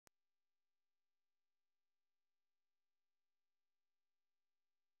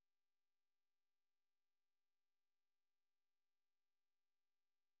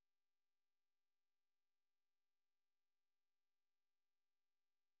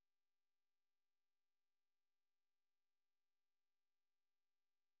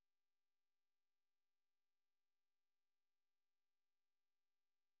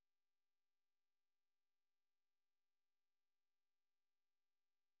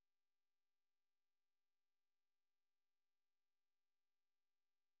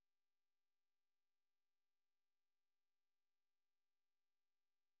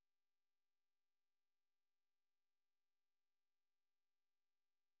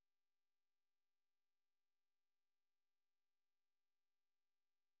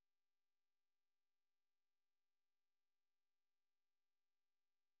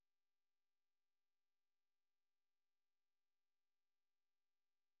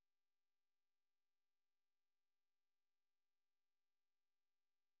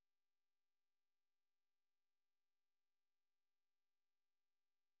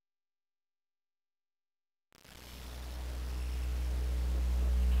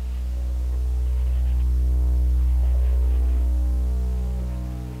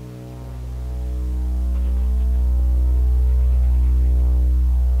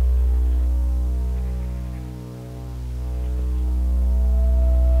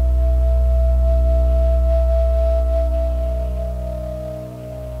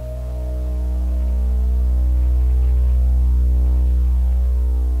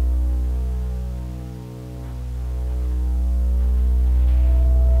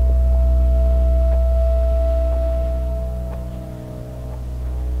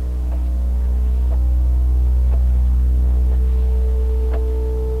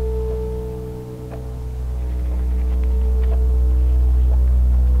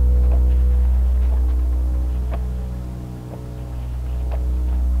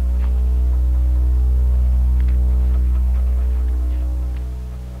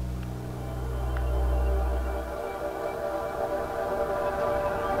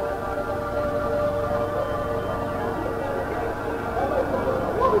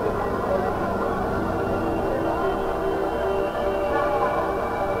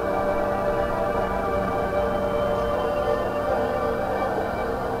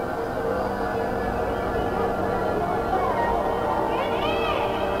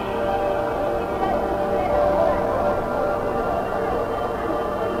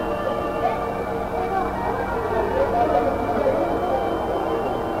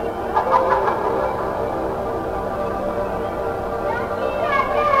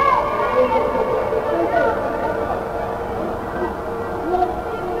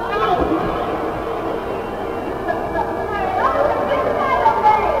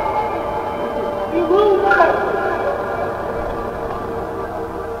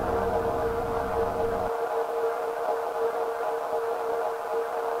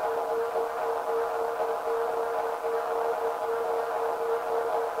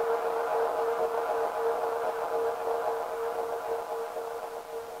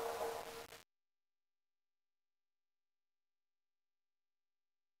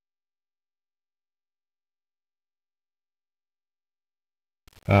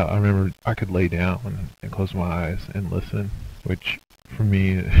I remember I could lay down and close my eyes and listen, which for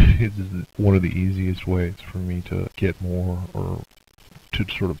me is one of the easiest ways for me to get more, or to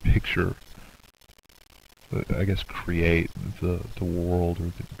sort of picture, I guess create the world,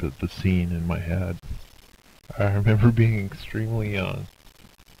 or the scene in my head. I remember being extremely young,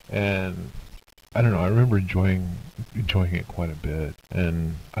 and I don't know. I remember enjoying it quite a bit,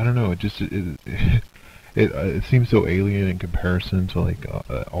 and I don't know. It seems so alien in comparison to like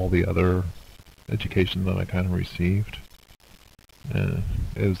all the other education that I kind of received. And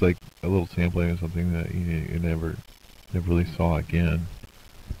it was like a little sampling of something that you never really saw again.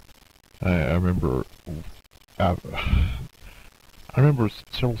 I remember I, I remember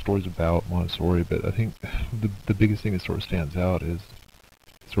several stories about Montessori, but I think the biggest thing that sort of stands out is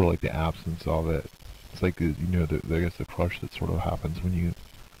sort of like the absence of it. It's like I guess the crush that sort of happens when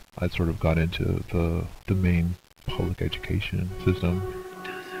I sort of got into the main public education system.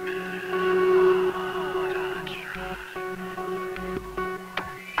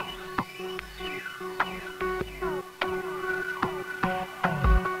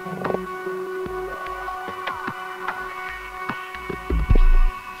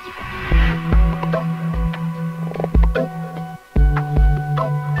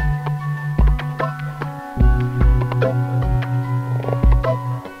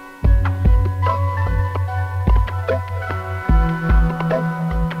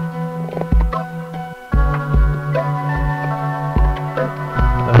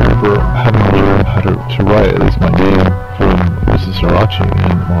 I remember having to learn how to write at least my name from Mrs. Sriracha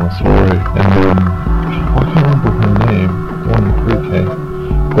in Montessori, and then I can't remember her name, the one in pre-K,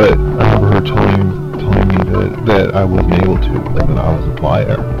 but I remember her telling me that I wasn't able to, like that I was a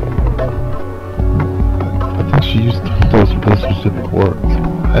liar. I think she used those specific words.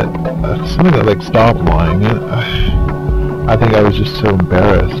 Something that like stop lying. And I think I was just so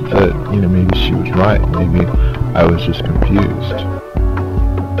embarrassed that maybe she was right. Maybe I was just confused.